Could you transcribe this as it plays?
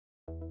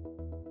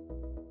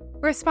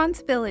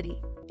Responsibility,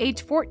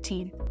 age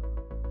 14.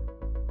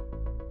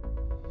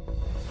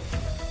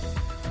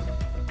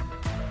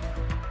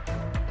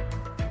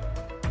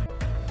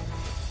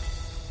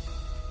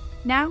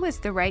 Now is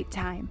the right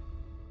time.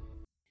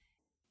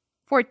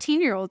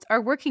 14-year-olds are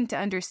working to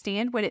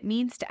understand what it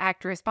means to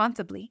act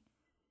responsibly.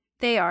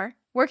 They are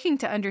working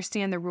to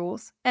understand the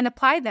rules and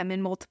apply them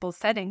in multiple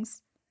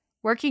settings,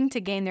 working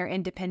to gain their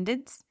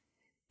independence,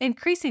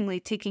 increasingly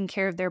taking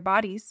care of their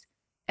bodies,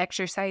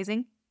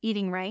 exercising,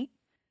 eating right,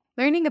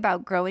 learning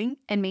about growing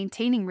and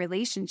maintaining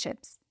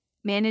relationships,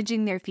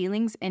 managing their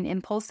feelings and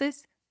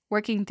impulses,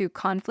 working through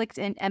conflict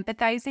and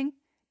empathizing,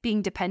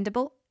 being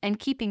dependable, and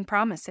keeping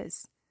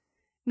promises,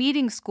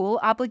 meeting school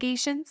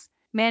obligations,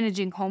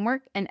 managing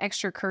homework and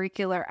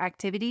extracurricular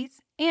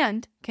activities,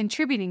 and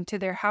contributing to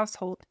their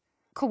household,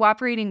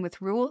 cooperating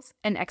with rules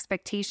and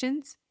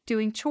expectations,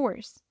 doing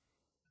chores.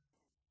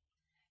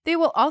 They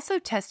will also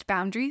test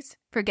boundaries,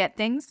 forget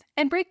things,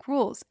 and break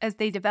rules as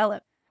they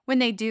develop. When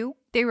they do,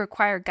 they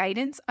require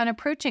guidance on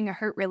approaching a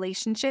hurt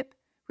relationship,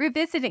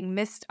 revisiting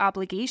missed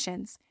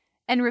obligations,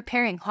 and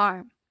repairing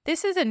harm.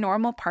 This is a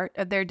normal part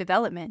of their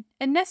development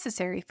and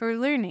necessary for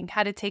learning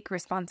how to take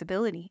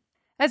responsibility.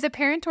 As a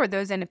parent or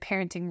those in a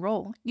parenting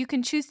role, you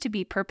can choose to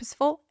be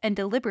purposeful and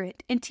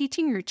deliberate in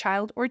teaching your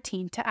child or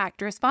teen to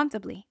act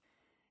responsibly.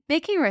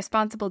 Making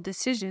responsible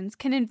decisions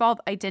can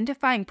involve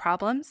identifying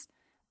problems,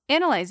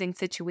 analyzing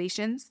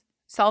situations,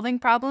 solving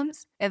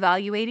problems,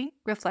 evaluating,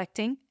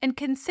 reflecting, and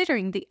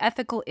considering the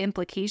ethical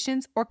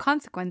implications or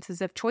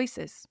consequences of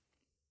choices.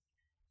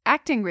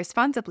 Acting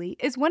responsibly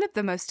is one of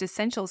the most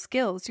essential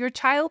skills your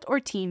child or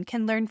teen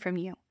can learn from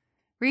you.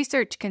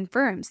 Research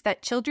confirms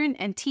that children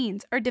and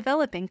teens are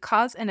developing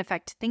cause and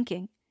effect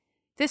thinking.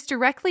 This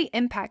directly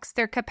impacts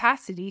their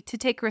capacity to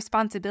take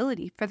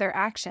responsibility for their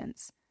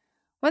actions.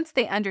 Once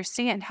they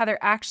understand how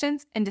their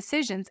actions and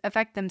decisions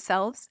affect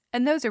themselves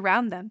and those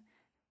around them,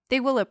 they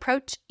will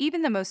approach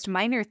even the most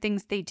minor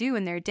things they do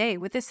in their day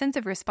with a sense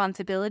of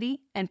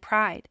responsibility and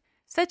pride.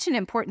 Such an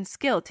important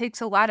skill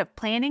takes a lot of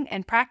planning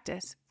and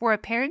practice for a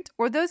parent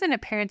or those in a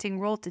parenting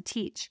role to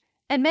teach,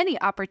 and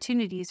many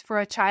opportunities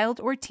for a child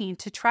or teen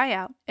to try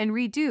out and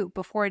redo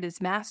before it is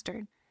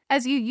mastered.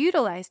 As you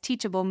utilize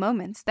teachable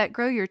moments that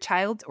grow your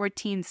child's or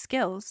teen's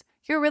skills,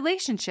 your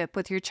relationship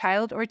with your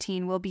child or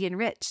teen will be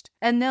enriched,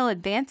 and they'll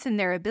advance in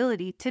their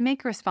ability to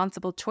make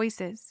responsible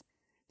choices.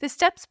 The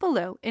steps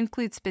below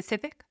include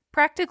specific,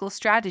 practical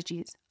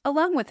strategies,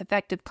 along with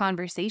effective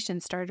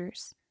conversation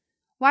starters.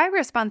 Why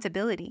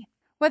responsibility?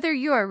 Whether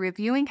you are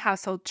reviewing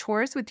household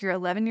chores with your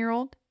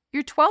 11-year-old,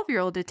 your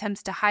 12-year-old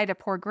attempts to hide a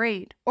poor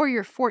grade, or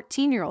your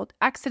 14-year-old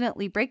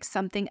accidentally breaks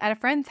something at a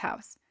friend's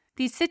house,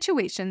 these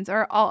situations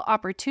are all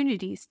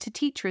opportunities to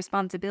teach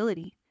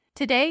responsibility.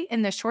 Today,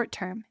 in the short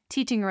term,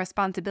 teaching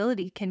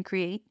responsibility can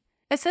create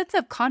a sense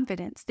of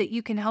confidence that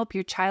you can help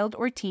your child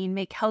or teen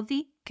make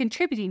healthy,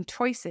 contributing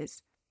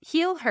choices,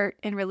 heal hurt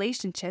in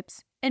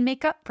relationships, and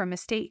make up for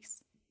mistakes.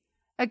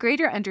 A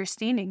greater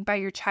understanding by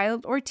your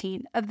child or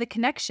teen of the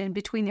connection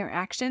between their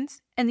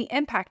actions and the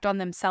impact on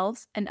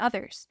themselves and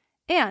others,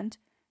 and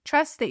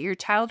trust that your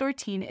child or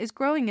teen is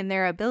growing in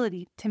their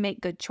ability to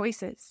make good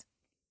choices.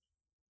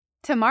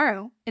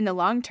 Tomorrow, in the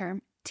long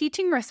term,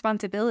 teaching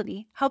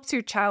responsibility helps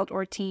your child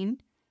or teen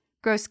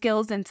grow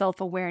skills in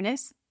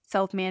self-awareness,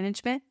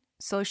 self-management,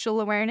 social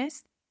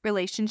awareness,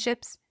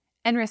 relationships,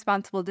 and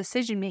responsible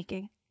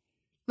decision-making,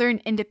 learn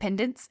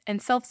independence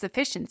and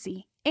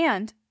self-sufficiency,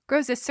 and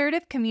grows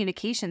assertive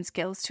communication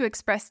skills to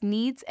express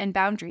needs and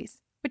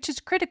boundaries, which is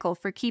critical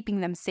for keeping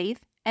them safe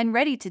and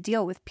ready to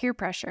deal with peer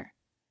pressure.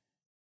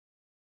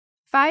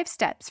 5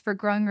 steps for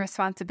growing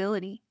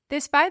responsibility.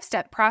 This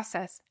 5-step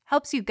process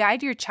helps you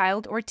guide your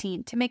child or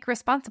teen to make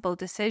responsible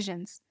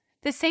decisions.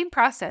 The same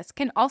process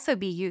can also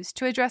be used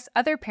to address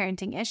other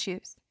parenting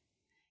issues.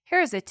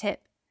 Here is a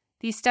tip.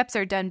 These steps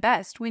are done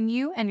best when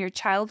you and your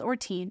child or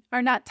teen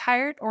are not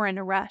tired or in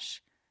a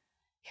rush.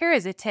 Here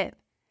is a tip.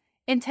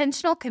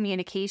 Intentional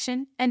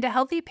communication and a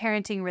healthy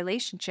parenting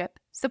relationship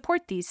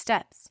support these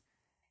steps.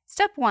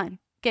 Step 1.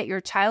 Get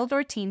your child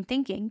or teen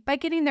thinking by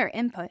getting their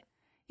input.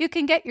 You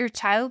can get your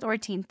child or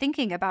teen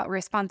thinking about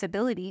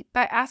responsibility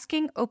by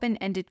asking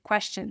open-ended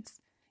questions.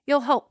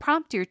 You'll help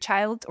prompt your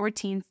child's or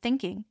teen's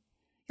thinking.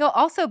 You'll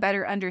also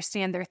better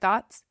understand their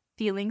thoughts,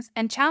 feelings,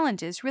 and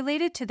challenges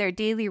related to their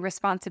daily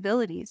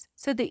responsibilities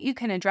so that you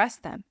can address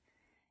them.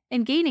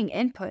 In gaining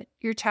input,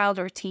 your child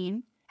or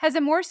teen has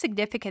a more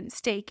significant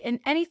stake in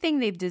anything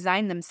they've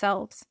designed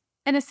themselves,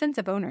 and a sense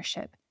of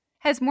ownership,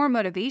 has more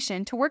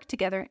motivation to work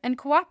together and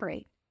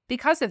cooperate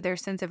because of their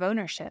sense of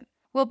ownership.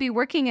 Will be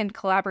working in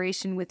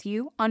collaboration with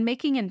you on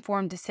making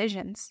informed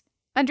decisions,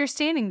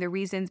 understanding the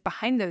reasons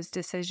behind those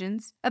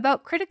decisions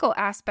about critical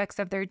aspects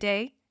of their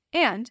day,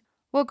 and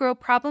will grow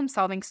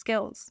problem-solving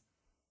skills.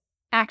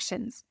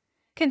 Actions.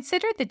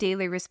 Consider the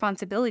daily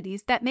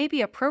responsibilities that may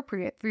be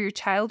appropriate for your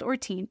child or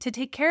teen to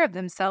take care of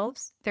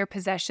themselves, their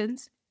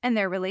possessions, and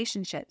their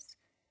relationships.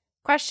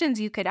 Questions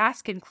you could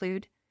ask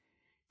include,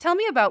 tell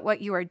me about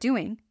what you are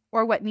doing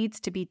or what needs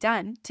to be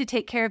done to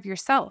take care of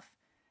yourself.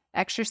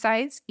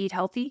 Exercise, eat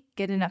healthy,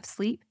 get enough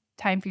sleep,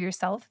 time for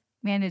yourself,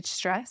 manage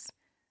stress.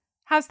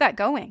 How's that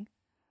going?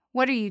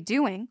 What are you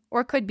doing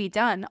or could be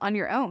done on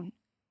your own?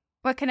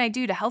 What can I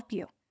do to help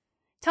you?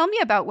 Tell me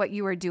about what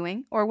you are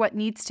doing or what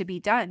needs to be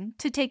done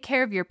to take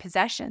care of your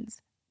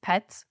possessions,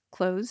 pets,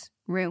 clothes,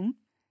 room.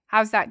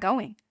 How's that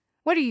going?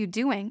 What are you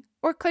doing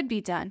or could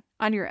be done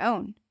on your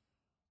own?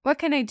 What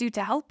can I do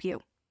to help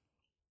you?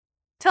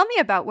 Tell me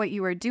about what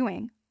you are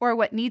doing or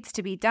what needs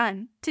to be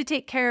done to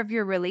take care of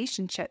your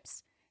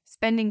relationships,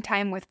 spending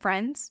time with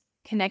friends,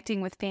 connecting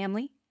with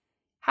family.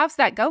 How's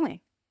that going?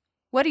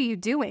 What are you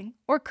doing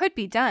or could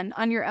be done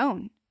on your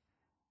own?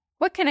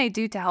 What can I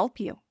do to help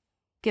you?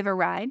 Give a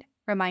ride,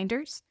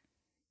 reminders.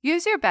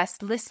 Use your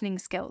best listening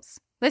skills.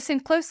 Listen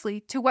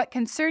closely to what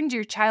concerns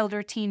your child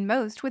or teen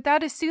most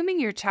without assuming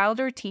your child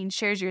or teen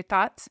shares your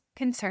thoughts,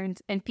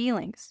 concerns, and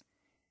feelings.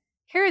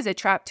 Here is a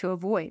trap to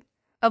avoid.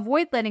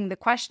 Avoid letting the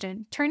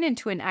question turn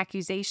into an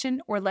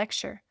accusation or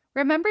lecture.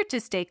 Remember to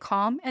stay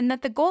calm and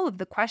that the goal of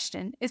the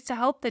question is to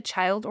help the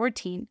child or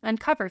teen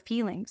uncover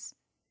feelings.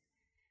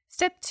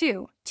 Step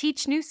 2.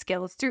 Teach new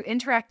skills through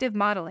interactive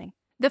modeling.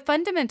 The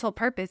fundamental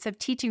purpose of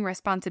teaching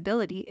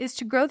responsibility is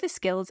to grow the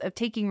skills of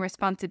taking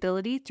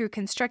responsibility through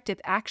constructive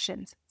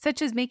actions,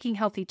 such as making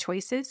healthy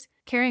choices,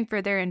 caring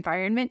for their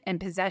environment and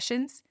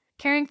possessions,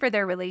 caring for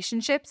their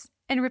relationships,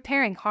 and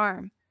repairing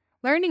harm.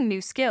 Learning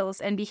new skills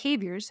and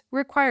behaviors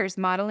requires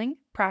modeling,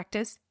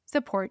 practice,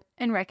 support,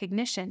 and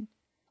recognition.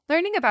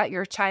 Learning about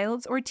your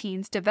child's or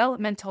teen's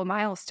developmental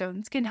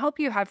milestones can help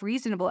you have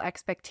reasonable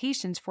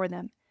expectations for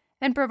them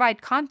and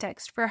provide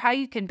context for how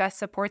you can best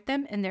support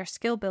them in their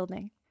skill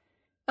building.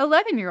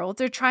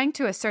 11-year-olds are trying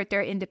to assert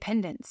their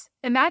independence,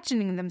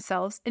 imagining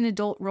themselves in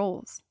adult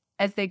roles.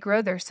 As they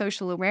grow their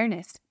social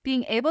awareness,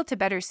 being able to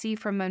better see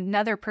from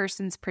another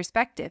person's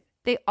perspective,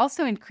 they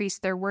also increase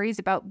their worries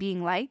about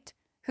being liked,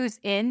 who's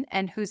in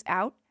and who's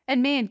out,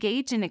 and may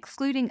engage in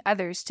excluding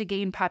others to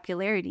gain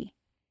popularity.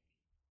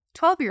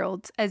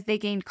 12-year-olds, as they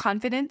gain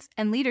confidence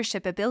and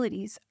leadership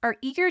abilities, are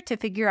eager to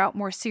figure out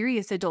more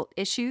serious adult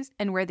issues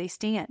and where they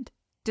stand.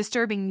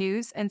 Disturbing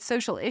news and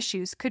social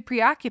issues could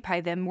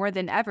preoccupy them more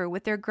than ever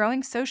with their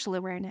growing social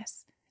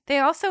awareness. They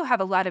also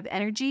have a lot of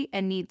energy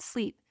and need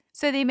sleep,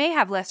 so they may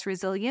have less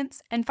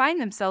resilience and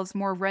find themselves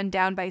more run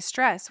down by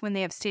stress when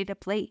they have stayed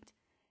up late.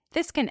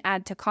 This can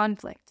add to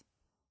conflict.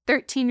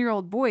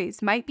 13-year-old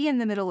boys might be in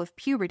the middle of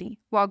puberty,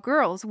 while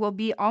girls will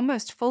be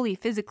almost fully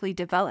physically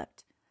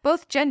developed.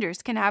 Both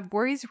genders can have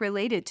worries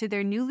related to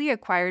their newly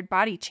acquired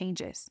body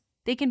changes.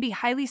 They can be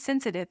highly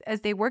sensitive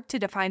as they work to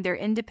define their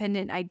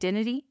independent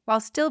identity while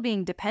still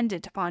being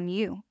dependent upon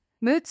you.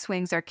 Mood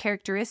swings are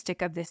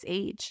characteristic of this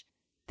age.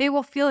 They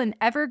will feel an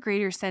ever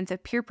greater sense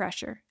of peer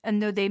pressure,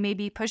 and though they may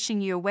be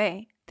pushing you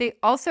away, they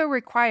also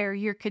require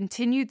your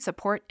continued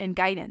support and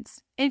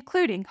guidance,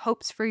 including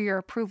hopes for your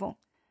approval.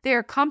 They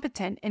are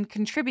competent in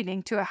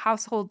contributing to a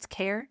household's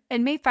care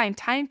and may find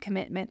time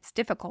commitments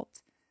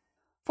difficult.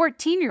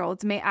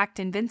 14-year-olds may act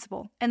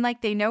invincible and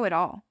like they know it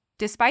all.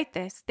 Despite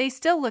this, they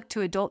still look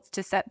to adults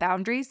to set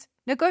boundaries,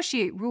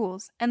 negotiate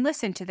rules, and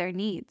listen to their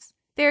needs.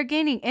 They are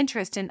gaining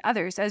interest in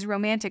others as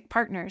romantic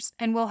partners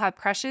and will have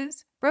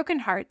crushes, broken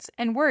hearts,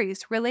 and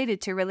worries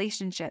related to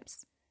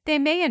relationships. They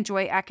may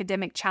enjoy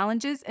academic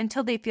challenges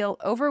until they feel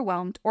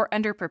overwhelmed or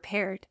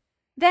underprepared.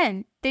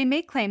 Then, they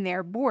may claim they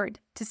are bored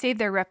to save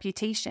their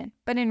reputation,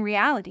 but in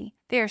reality,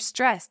 they are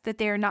stressed that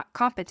they are not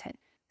competent.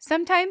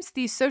 Sometimes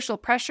these social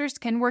pressures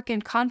can work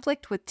in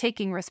conflict with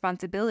taking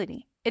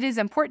responsibility. It is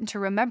important to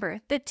remember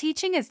that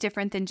teaching is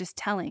different than just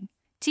telling.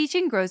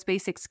 Teaching grows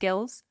basic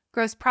skills,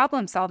 grows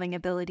problem-solving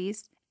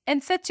abilities,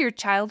 and sets your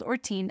child or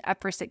teen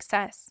up for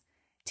success.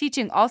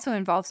 Teaching also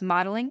involves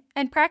modeling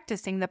and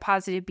practicing the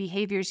positive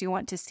behaviors you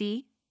want to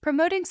see,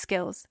 promoting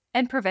skills,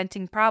 and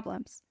preventing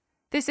problems.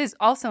 This is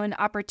also an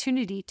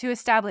opportunity to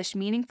establish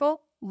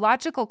meaningful,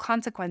 logical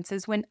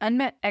consequences when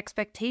unmet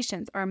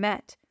expectations are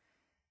met.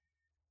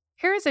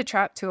 Here is a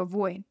trap to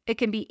avoid. It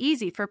can be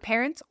easy for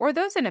parents or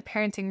those in a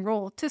parenting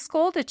role to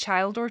scold a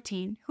child or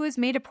teen who has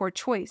made a poor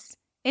choice,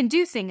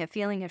 inducing a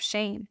feeling of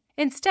shame.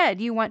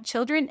 Instead, you want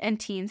children and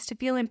teens to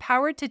feel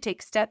empowered to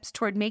take steps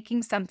toward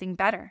making something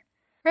better.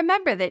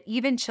 Remember that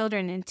even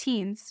children and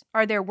teens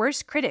are their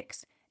worst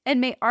critics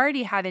and may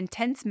already have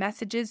intense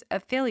messages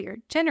of failure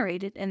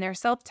generated in their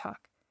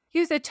self-talk.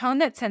 Use a tone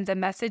that sends a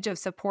message of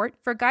support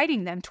for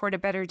guiding them toward a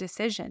better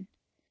decision.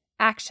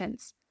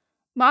 Actions.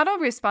 Model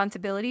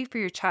responsibility for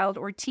your child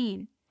or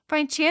teen.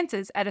 Find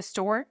chances at a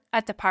store,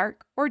 at the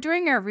park, or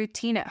during a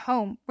routine at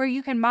home where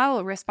you can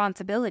model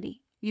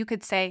responsibility. You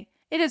could say,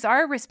 "It is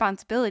our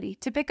responsibility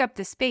to pick up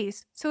the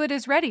space so it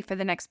is ready for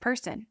the next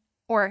person."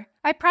 Or,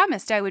 "I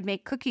promised I would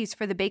make cookies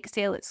for the bake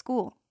sale at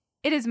school.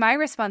 It is my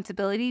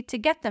responsibility to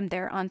get them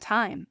there on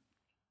time."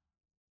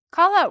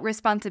 Call out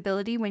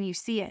responsibility when you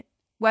see it,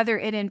 whether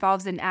it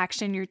involves an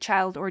action your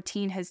child or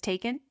teen has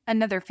taken,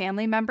 another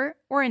family member,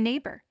 or a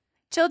neighbor.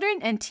 Children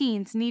and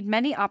teens need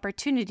many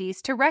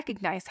opportunities to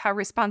recognize how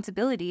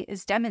responsibility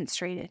is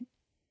demonstrated.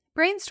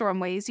 Brainstorm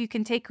ways you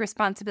can take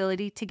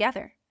responsibility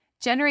together.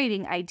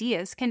 Generating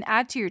ideas can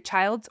add to your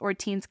child's or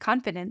teen's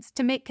confidence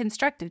to make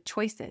constructive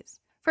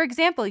choices. For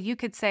example, you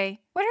could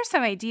say, "What are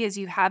some ideas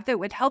you have that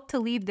would help to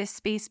leave this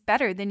space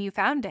better than you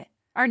found it?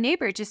 Our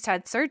neighbor just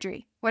had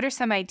surgery. What are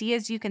some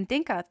ideas you can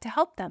think of to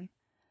help them?"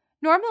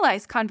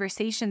 Normalize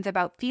conversations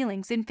about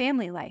feelings in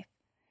family life.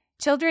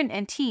 Children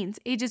and teens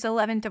ages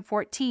 11 to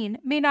 14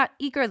 may not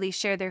eagerly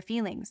share their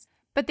feelings,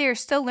 but they are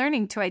still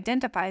learning to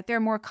identify their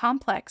more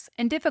complex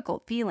and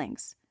difficult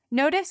feelings.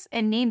 Notice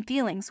and name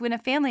feelings when a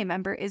family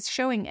member is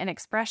showing an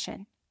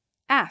expression.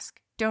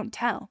 Ask, don't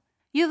tell.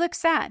 "You look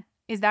sad.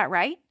 Is that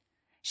right?"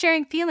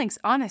 Sharing feelings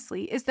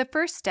honestly is the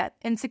first step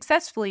in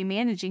successfully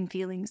managing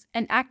feelings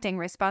and acting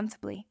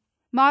responsibly.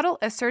 Model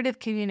assertive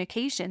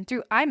communication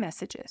through I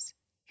messages.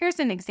 Here's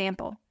an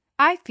example.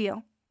 "I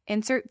feel,"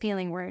 insert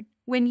feeling word,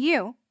 "when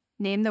you,"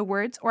 name the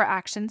words or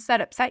actions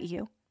that upset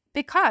you.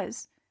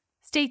 "Because,"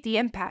 state the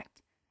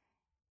impact.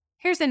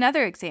 Here's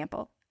another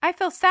example. "I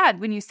feel sad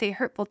when you say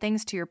hurtful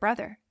things to your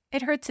brother.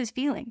 It hurts his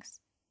feelings."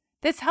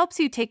 This helps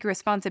you take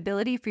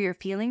responsibility for your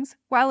feelings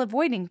while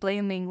avoiding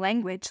blaming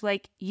language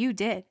like "you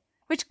did,"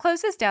 which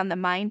closes down the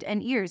mind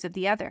and ears of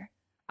the other.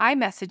 I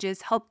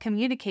messages help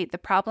communicate the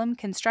problem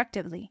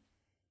constructively.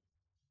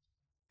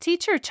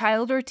 Teach your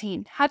child or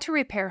teen how to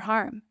repair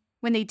harm.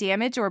 When they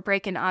damage or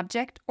break an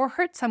object or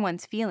hurt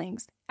someone's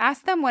feelings,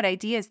 ask them what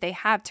ideas they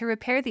have to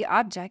repair the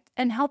object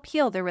and help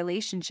heal the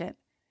relationship.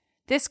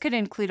 This could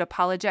include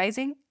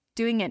apologizing,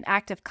 doing an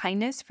act of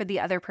kindness for the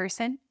other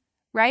person,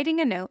 writing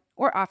a note,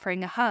 or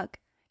offering a hug.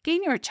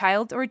 Gain your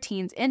child or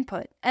teen's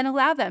input and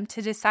allow them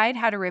to decide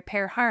how to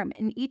repair harm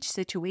in each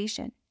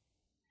situation.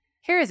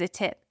 Here is a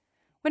tip.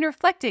 When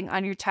reflecting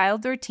on your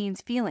child or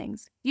teen's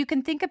feelings, you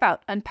can think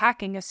about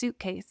unpacking a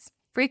suitcase.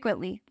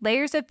 Frequently,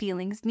 layers of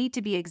feelings need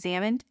to be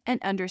examined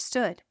and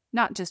understood,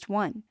 not just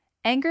one.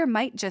 Anger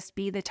might just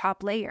be the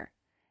top layer.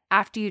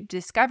 After you've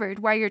discovered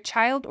why your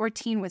child or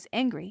teen was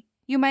angry,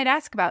 you might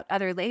ask about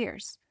other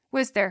layers.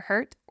 Was there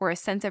hurt or a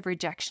sense of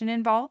rejection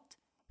involved?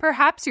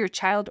 Perhaps your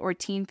child or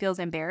teen feels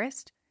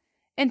embarrassed.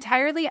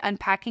 Entirely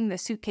unpacking the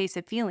suitcase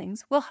of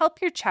feelings will help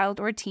your child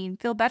or teen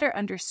feel better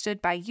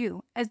understood by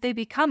you as they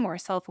become more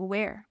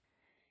self-aware.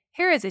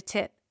 Here is a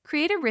tip.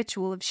 Create a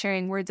ritual of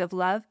sharing words of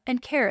love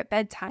and care at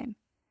bedtime.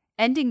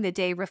 Ending the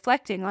day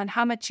reflecting on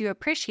how much you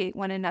appreciate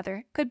one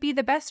another could be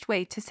the best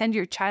way to send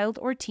your child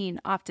or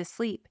teen off to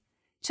sleep.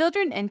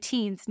 Children and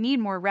teens need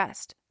more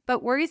rest,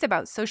 but worries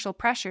about social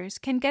pressures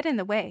can get in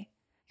the way.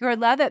 Your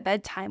love at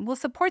bedtime will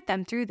support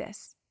them through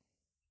this.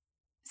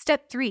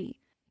 Step 3.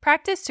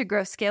 Practice to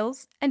grow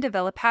skills and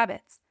develop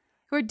habits.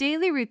 Your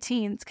daily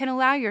routines can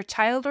allow your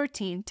child or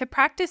teen to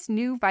practice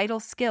new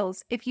vital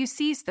skills if you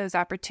seize those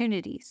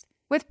opportunities.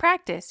 With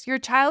practice, your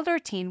child or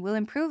teen will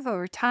improve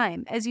over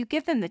time as you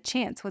give them the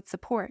chance with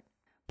support.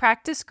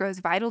 Practice grows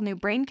vital new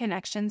brain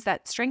connections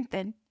that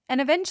strengthen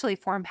and eventually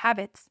form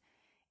habits.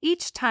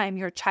 Each time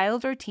your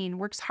child or teen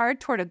works hard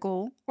toward a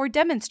goal or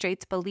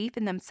demonstrates belief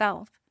in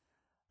themselves.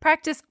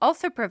 Practice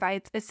also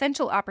provides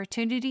essential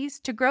opportunities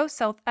to grow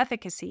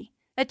self-efficacy.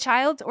 A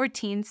child or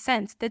teen's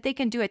sense that they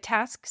can do a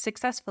task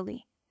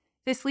successfully.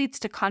 This leads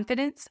to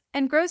confidence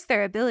and grows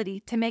their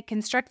ability to make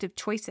constructive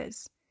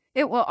choices.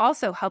 It will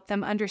also help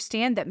them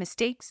understand that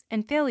mistakes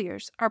and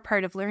failures are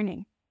part of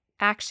learning.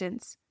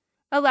 Actions.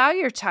 Allow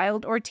your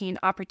child or teen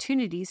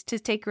opportunities to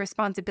take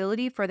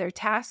responsibility for their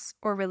tasks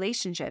or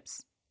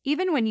relationships,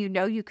 even when you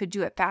know you could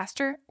do it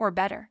faster or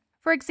better.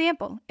 For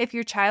example, if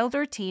your child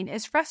or teen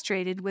is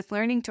frustrated with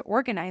learning to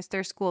organize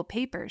their school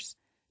papers,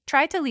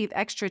 try to leave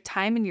extra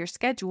time in your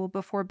schedule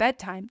before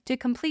bedtime to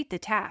complete the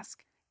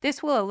task.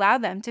 This will allow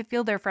them to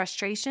feel their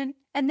frustration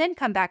and then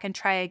come back and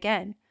try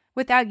again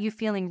without you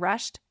feeling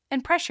rushed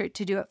and pressured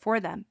to do it for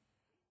them.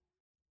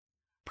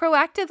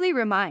 Proactively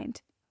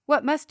remind,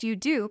 what must you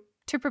do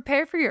to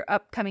prepare for your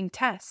upcoming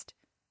test?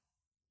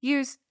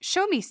 Use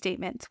show me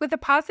statements with a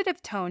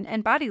positive tone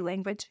and body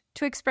language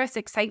to express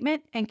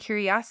excitement and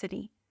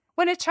curiosity.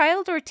 When a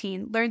child or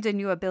teen learns a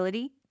new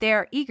ability, they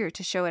are eager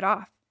to show it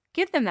off.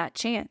 Give them that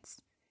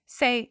chance.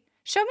 Say,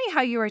 show me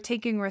how you are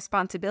taking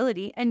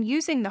responsibility and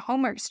using the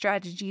homework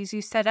strategies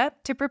you set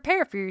up to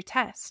prepare for your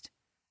test.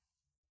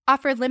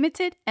 Offer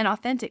limited and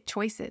authentic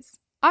choices.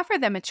 Offer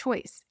them a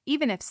choice,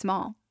 even if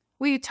small.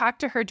 Will you talk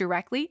to her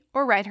directly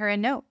or write her a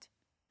note?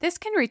 This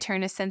can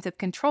return a sense of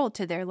control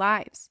to their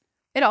lives.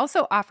 It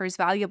also offers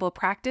valuable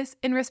practice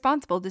in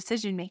responsible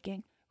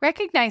decision-making.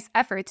 Recognize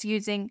efforts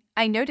using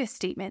I notice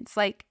statements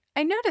like,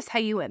 I notice how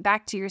you went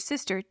back to your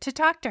sister to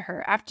talk to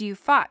her after you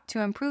fought to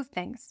improve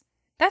things.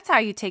 That's how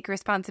you take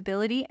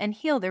responsibility and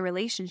heal the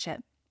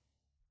relationship.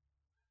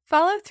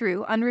 Follow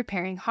through on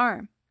repairing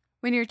harm.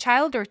 When your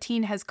child or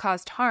teen has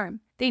caused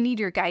harm, they need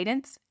your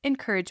guidance,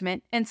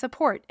 encouragement, and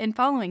support in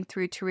following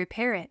through to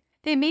repair it.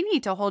 They may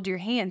need to hold your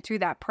hand through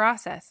that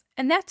process,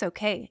 and that's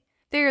okay.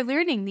 They are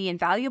learning the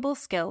invaluable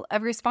skill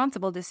of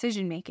responsible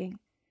decision-making.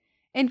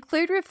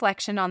 Include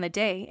reflection on the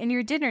day in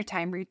your dinner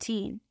time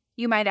routine.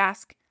 You might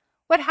ask,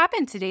 what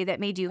happened today that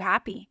made you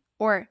happy?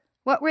 Or,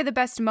 what were the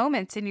best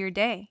moments in your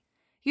day?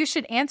 You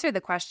should answer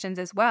the questions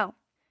as well.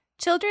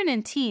 Children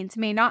and teens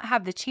may not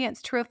have the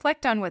chance to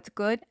reflect on what's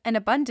good and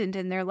abundant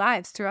in their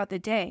lives throughout the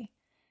day.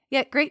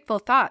 Yet grateful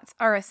thoughts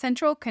are a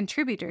central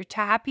contributor to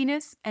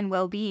happiness and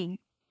well-being.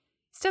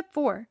 Step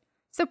 4.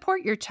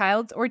 Support your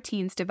child's or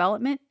teen's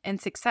development and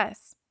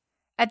success.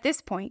 At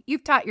this point,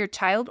 you've taught your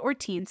child or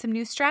teen some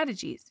new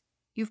strategies.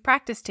 You've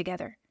practiced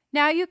together.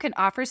 Now you can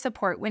offer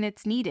support when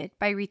it's needed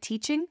by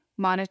reteaching,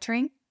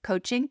 monitoring,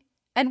 coaching,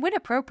 and when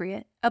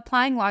appropriate,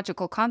 applying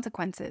logical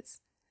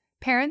consequences.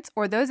 Parents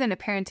or those in a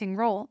parenting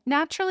role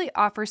naturally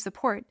offer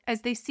support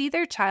as they see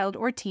their child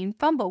or teen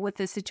fumble with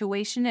the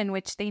situation in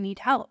which they need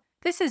help.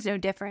 This is no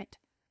different.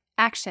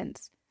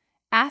 Actions.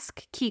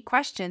 Ask key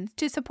questions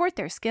to support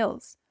their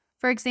skills.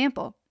 For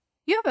example,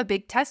 you have a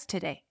big test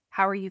today.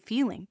 How are you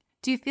feeling?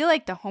 Do you feel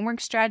like the homework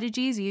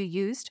strategies you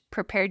used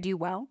prepared you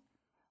well?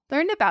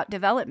 Learn about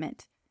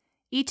development.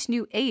 Each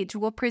new age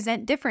will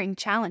present differing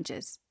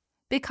challenges.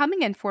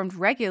 Becoming informed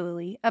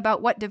regularly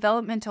about what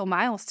developmental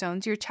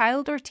milestones your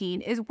child or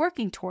teen is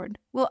working toward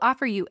will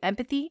offer you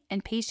empathy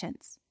and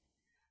patience.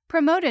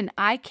 Promote an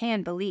I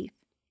can belief.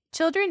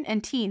 Children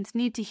and teens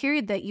need to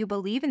hear that you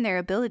believe in their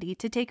ability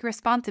to take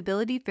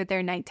responsibility for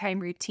their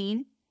nighttime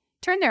routine,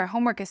 turn their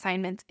homework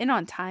assignments in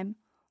on time,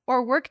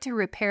 or work to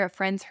repair a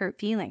friend's hurt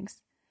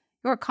feelings.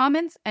 Your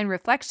comments and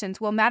reflections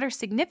will matter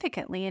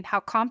significantly in how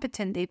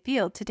competent they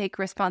feel to take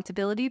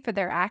responsibility for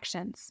their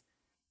actions.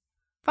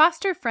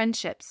 Foster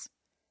friendships.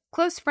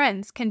 Close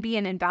friends can be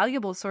an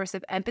invaluable source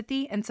of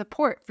empathy and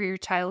support for your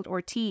child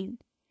or teen.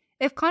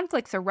 If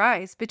conflicts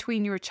arise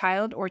between your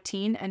child or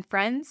teen and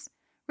friends,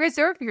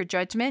 reserve your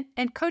judgment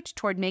and coach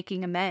toward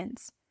making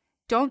amends.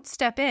 Don't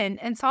step in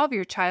and solve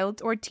your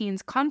child's or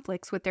teen's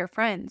conflicts with their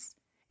friends.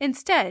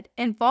 Instead,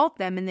 involve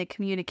them in the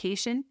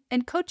communication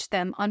and coach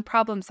them on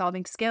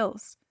problem-solving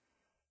skills.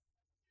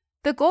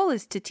 The goal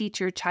is to teach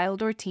your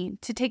child or teen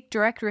to take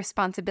direct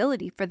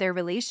responsibility for their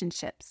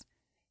relationships.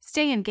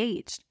 Stay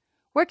engaged.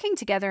 Working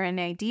together on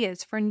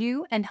ideas for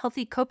new and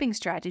healthy coping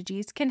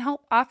strategies can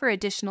help offer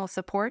additional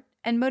support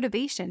and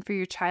motivation for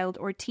your child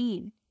or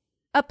teen.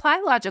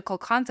 Apply logical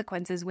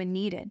consequences when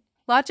needed.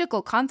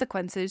 Logical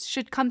consequences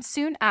should come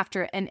soon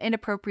after an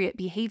inappropriate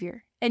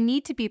behavior and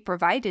need to be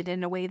provided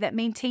in a way that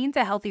maintains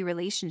a healthy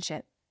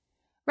relationship.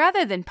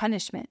 Rather than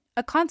punishment,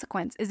 a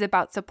consequence is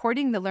about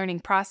supporting the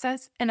learning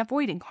process and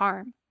avoiding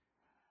harm.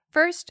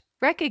 First,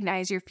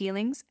 recognize your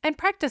feelings and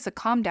practice a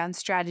calm-down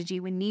strategy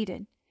when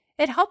needed.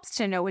 It helps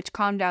to know which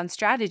calm-down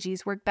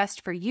strategies work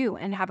best for you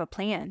and have a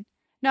plan.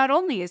 Not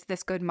only is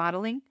this good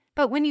modeling,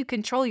 but when you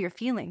control your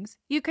feelings,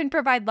 you can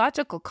provide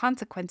logical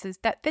consequences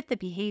that fit the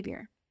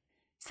behavior.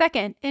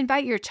 Second,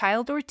 invite your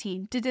child or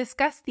teen to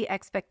discuss the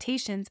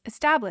expectations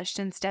established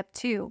in Step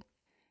 2.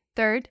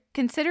 Third,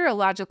 consider a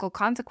logical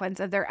consequence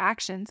of their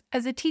actions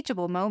as a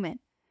teachable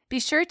moment.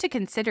 Be sure to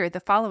consider the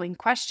following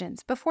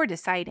questions before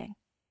deciding.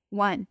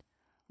 1.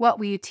 What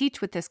will you teach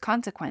with this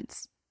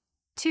consequence?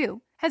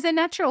 2. Has a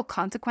natural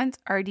consequence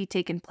already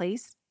taken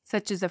place,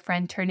 such as a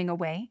friend turning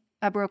away,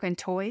 a broken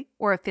toy,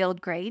 or a failed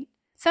grade?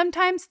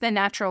 Sometimes the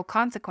natural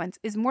consequence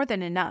is more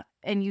than enough,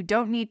 and you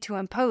don't need to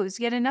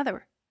impose yet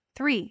another.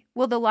 3.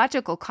 Will the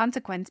logical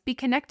consequence be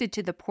connected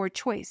to the poor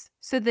choice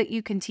so that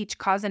you can teach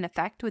cause and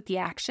effect with the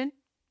action?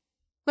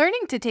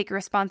 Learning to take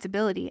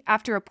responsibility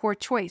after a poor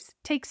choice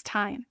takes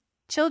time.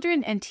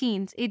 Children and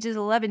teens ages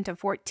 11 to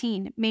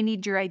 14 may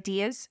need your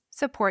ideas,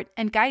 support,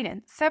 and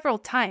guidance several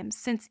times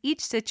since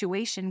each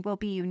situation will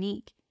be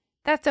unique.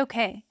 That's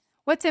okay.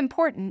 What's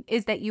important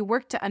is that you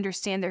work to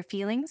understand their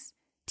feelings,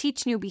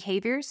 teach new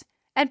behaviors,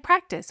 and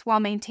practice while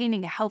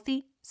maintaining a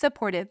healthy,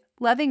 supportive,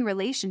 loving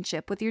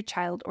relationship with your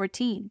child or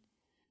teen.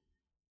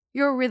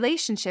 Your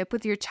relationship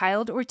with your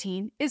child or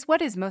teen is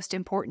what is most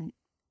important.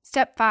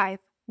 Step 5.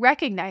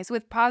 Recognize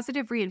with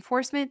positive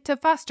reinforcement to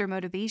foster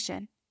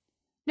motivation.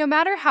 No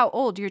matter how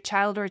old your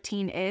child or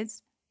teen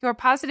is, your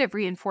positive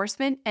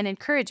reinforcement and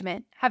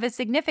encouragement have a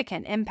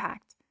significant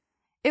impact.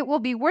 It will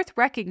be worth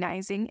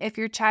recognizing if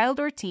your child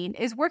or teen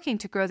is working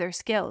to grow their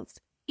skills,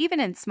 even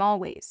in small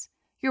ways.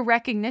 Your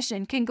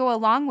recognition can go a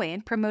long way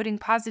in promoting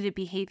positive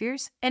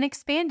behaviors and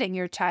expanding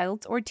your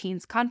child's or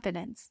teen's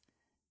confidence.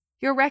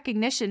 Your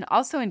recognition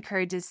also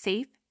encourages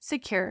safe,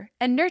 secure,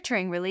 and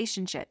nurturing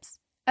relationships,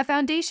 a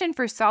foundation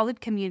for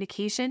solid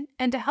communication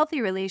and a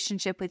healthy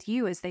relationship with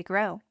you as they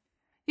grow.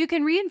 You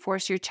can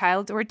reinforce your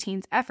child's or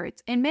teen's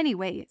efforts in many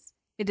ways.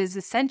 It is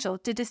essential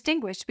to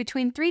distinguish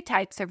between 3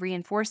 types of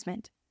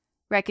reinforcement: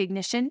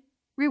 recognition,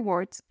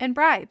 rewards, and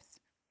bribes.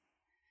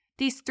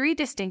 These 3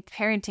 distinct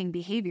parenting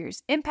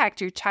behaviors impact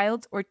your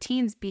child's or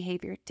teen's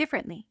behavior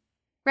differently.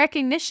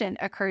 Recognition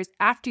occurs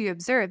after you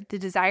observe the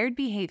desired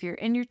behavior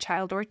in your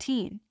child or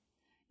teen.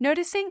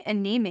 Noticing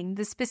and naming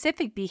the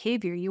specific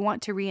behavior you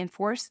want to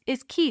reinforce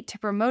is key to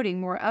promoting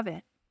more of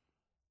it.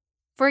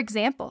 For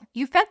example,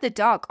 you fed the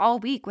dog all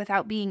week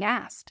without being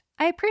asked.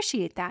 I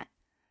appreciate that.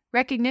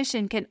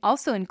 Recognition can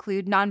also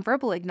include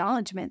nonverbal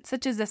acknowledgement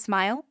such as a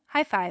smile,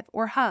 high five,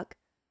 or hug.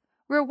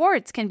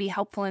 Rewards can be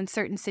helpful in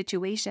certain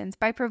situations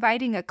by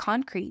providing a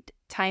concrete,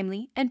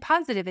 timely, and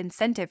positive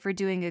incentive for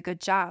doing a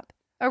good job.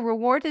 A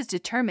reward is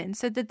determined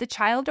so that the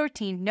child or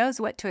teen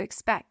knows what to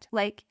expect,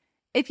 like,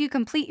 if you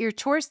complete your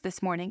chores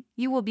this morning,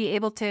 you will be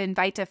able to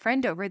invite a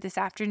friend over this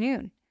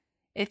afternoon.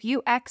 If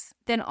you X,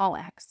 then I'll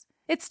X.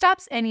 It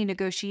stops any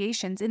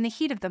negotiations in the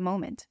heat of the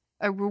moment.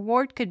 A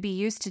reward could be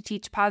used to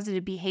teach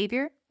positive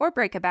behavior or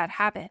break a bad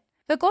habit.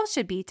 The goal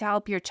should be to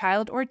help your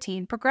child or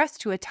teen progress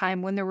to a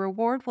time when the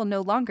reward will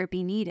no longer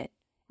be needed.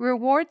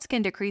 Rewards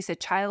can decrease a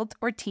child's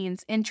or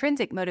teen's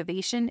intrinsic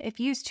motivation if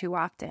used too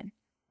often.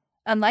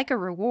 Unlike a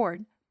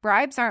reward,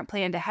 bribes aren't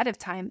planned ahead of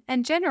time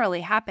and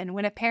generally happen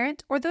when a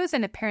parent or those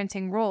in a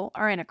parenting role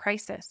are in a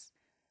crisis,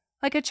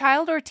 like a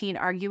child or teen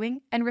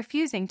arguing and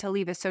refusing to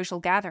leave a social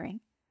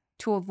gathering.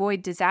 To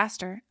avoid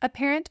disaster, a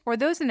parent or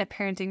those in a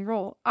parenting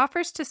role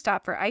offers to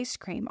stop for ice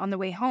cream on the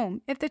way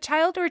home if the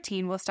child or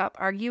teen will stop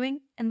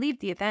arguing and leave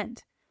the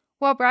event.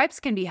 While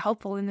bribes can be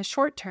helpful in the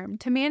short term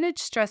to manage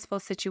stressful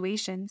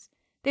situations,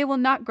 they will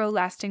not grow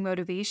lasting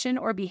motivation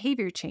or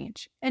behavior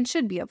change and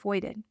should be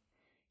avoided.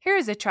 Here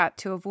is a trap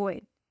to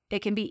avoid.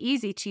 It can be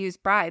easy to use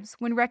bribes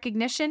when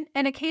recognition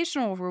and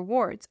occasional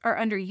rewards are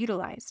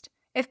underutilized.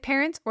 If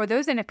parents or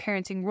those in a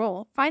parenting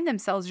role find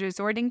themselves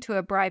resorting to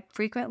a bribe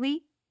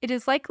frequently, it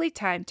is likely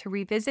time to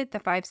revisit the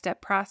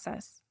 5-step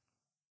process.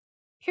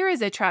 Here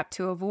is a trap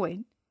to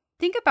avoid.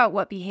 Think about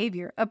what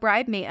behavior a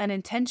bribe may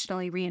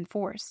unintentionally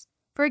reinforce.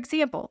 For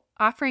example,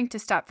 offering to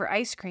stop for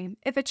ice cream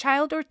if a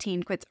child or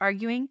teen quits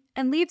arguing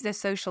and leaves a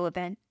social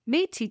event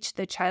may teach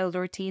the child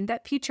or teen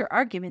that future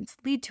arguments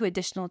lead to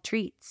additional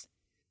treats.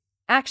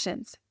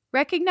 Actions.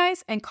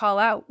 Recognize and call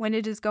out when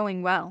it is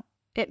going well.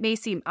 It may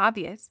seem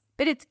obvious,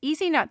 but it's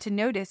easy not to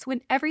notice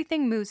when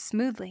everything moves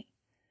smoothly.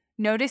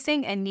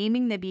 Noticing and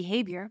naming the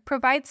behavior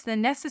provides the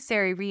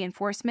necessary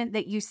reinforcement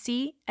that you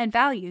see and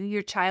value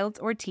your child's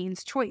or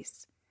teen's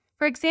choice.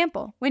 For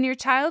example, when your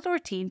child or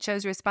teen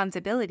shows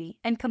responsibility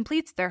and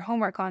completes their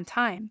homework on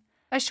time,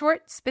 a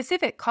short,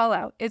 specific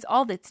call-out is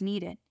all that's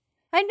needed.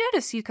 I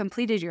notice you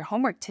completed your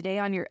homework today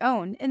on your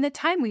own in the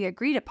time we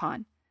agreed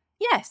upon.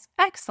 Yes,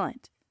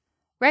 excellent.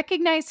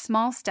 Recognize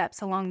small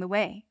steps along the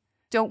way.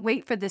 Don't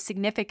wait for the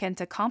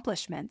significant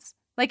accomplishments,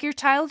 like your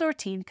child or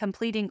teen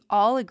completing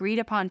all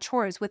agreed-upon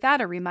chores without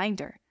a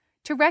reminder,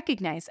 to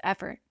recognize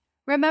effort.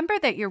 Remember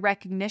that your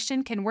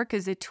recognition can work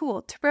as a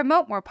tool to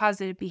promote more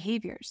positive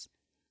behaviors.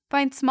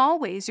 Find small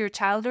ways your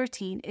child or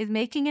teen is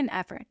making an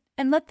effort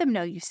and let them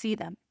know you see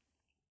them.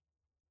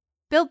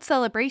 Build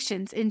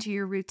celebrations into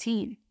your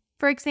routine.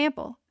 For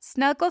example,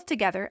 snuggle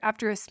together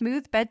after a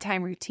smooth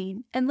bedtime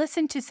routine and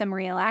listen to some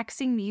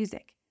relaxing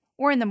music.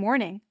 Or in the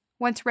morning,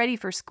 once ready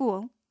for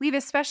school, leave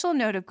a special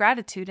note of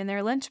gratitude in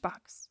their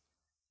lunchbox.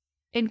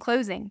 In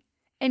closing,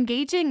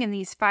 engaging in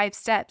these 5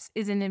 steps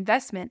is an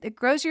investment that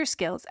grows your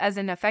skills as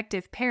an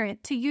effective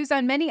parent to use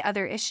on many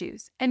other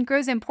issues and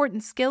grows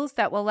important skills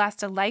that will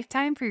last a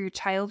lifetime for your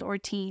child or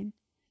teen.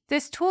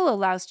 This tool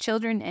allows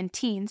children and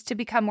teens to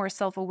become more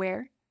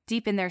self-aware,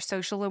 deepen their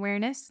social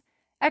awareness,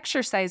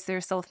 exercise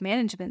their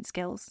self-management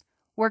skills,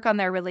 work on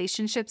their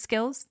relationship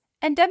skills,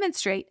 and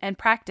demonstrate and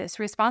practice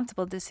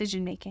responsible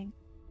decision-making.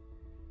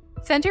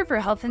 Center for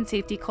Health and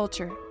Safety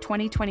Culture,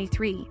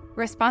 2023,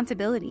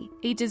 Responsibility,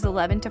 ages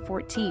 11 to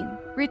 14,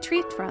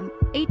 retrieved from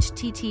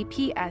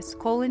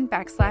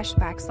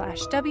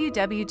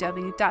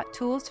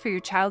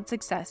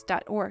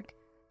https://www.toolsforyourchildsuccess.org.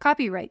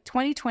 Copyright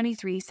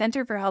 2023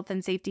 Center for Health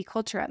and Safety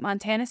Culture at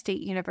Montana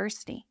State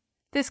University.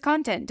 This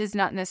content does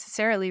not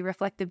necessarily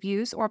reflect the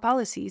views or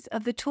policies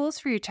of the Tools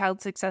for Your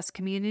Child Success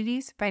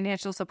communities,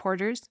 financial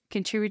supporters,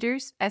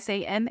 contributors,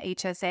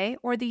 SAMHSA,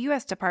 or the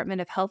U.S.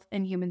 Department of Health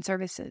and Human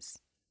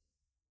Services.